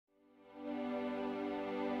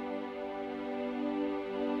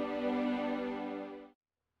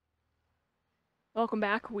Welcome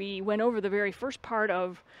back. We went over the very first part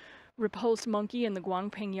of Repulse Monkey and the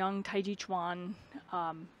Guang Taijiquan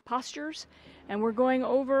postures, and we're going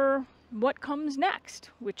over what comes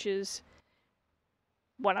next, which is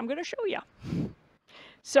what I'm going to show you.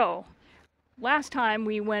 So, last time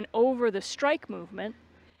we went over the strike movement.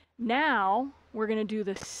 Now we're going to do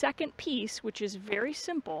the second piece, which is very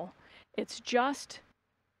simple. It's just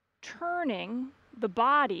turning the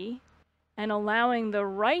body and allowing the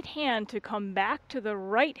right hand to come back to the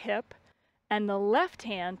right hip and the left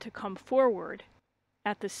hand to come forward.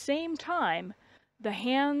 At the same time, the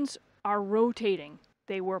hands are rotating.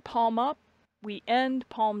 They were palm up, we end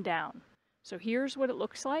palm down. So here's what it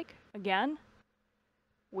looks like. Again,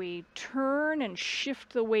 we turn and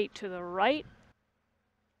shift the weight to the right,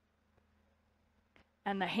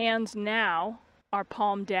 and the hands now are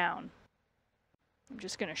palm down. I'm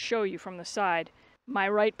just going to show you from the side. My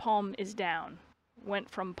right palm is down. Went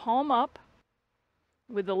from palm up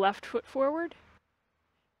with the left foot forward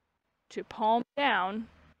to palm down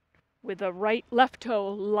with the left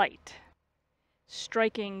toe light,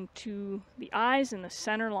 striking to the eyes in the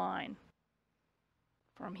center line.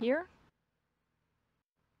 From here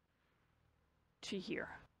to here.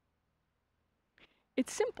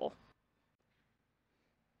 It's simple.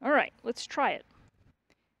 All right, let's try it.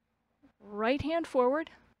 Right hand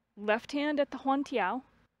forward, left hand at the Huan Tiao.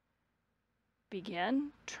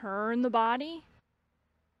 Begin, turn the body.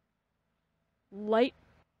 Light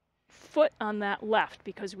foot on that left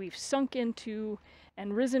because we've sunk into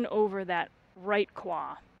and risen over that right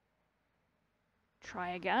qua.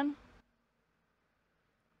 Try again.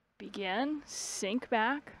 Begin, sink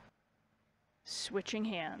back, switching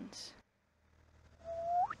hands.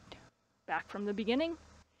 Back from the beginning.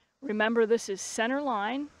 Remember, this is center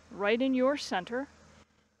line, right in your center,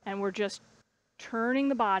 and we're just turning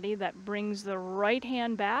the body. That brings the right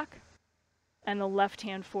hand back and the left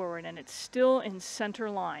hand forward, and it's still in center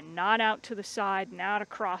line, not out to the side, not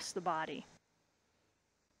across the body.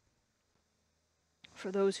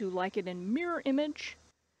 For those who like it in mirror image,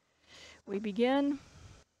 we begin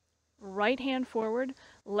right hand forward,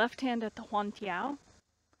 left hand at the Huan Tiao,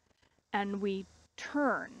 and we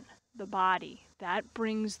turn the body. That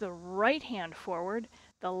brings the right hand forward,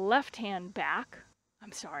 the left hand back.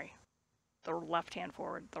 I'm sorry, the left hand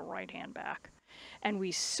forward, the right hand back. And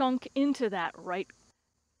we sunk into that right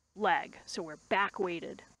leg. So we're back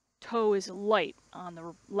weighted. Toe is light on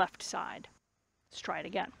the left side. Let's try it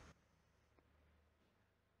again.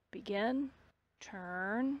 Begin,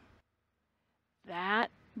 turn. That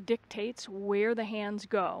dictates where the hands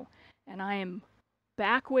go. And I am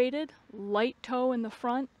back weighted, light toe in the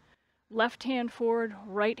front, left hand forward,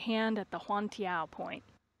 right hand at the Huan Tiao point.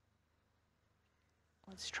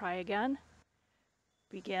 Let's try again.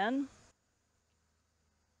 Begin.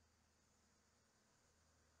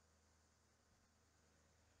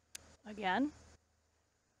 Again.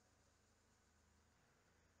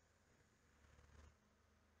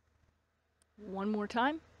 One more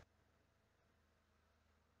time.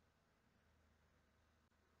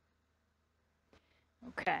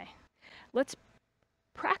 Okay. Let's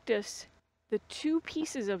practice the two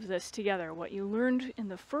pieces of this together, what you learned in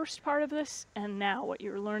the first part of this and now what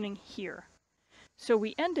you're learning here. So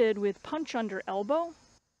we ended with punch under elbow.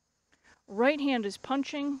 Right hand is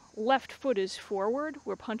punching, left foot is forward.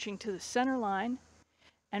 We're punching to the center line.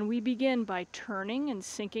 And we begin by turning and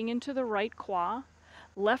sinking into the right qua.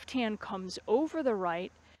 Left hand comes over the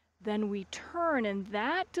right. Then we turn, and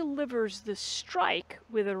that delivers the strike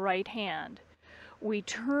with the right hand. We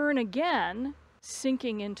turn again,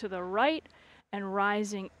 sinking into the right and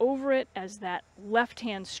rising over it as that left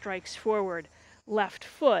hand strikes forward. Left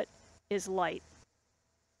foot is light.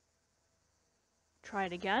 Try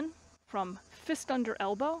it again. From fist under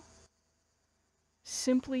elbow,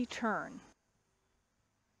 simply turn.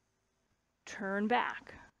 Turn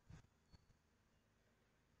back.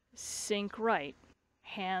 Sink right.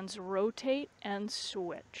 Hands rotate and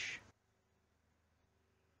switch.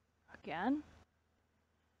 Again.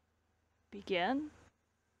 Begin.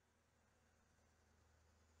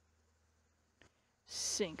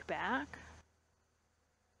 Sink back.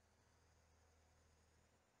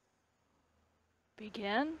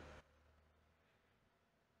 Begin.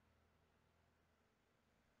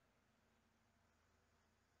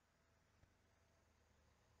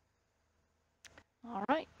 All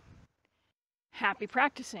right. Happy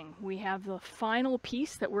practicing. We have the final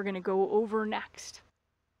piece that we're going to go over next.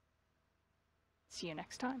 See you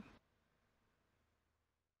next time.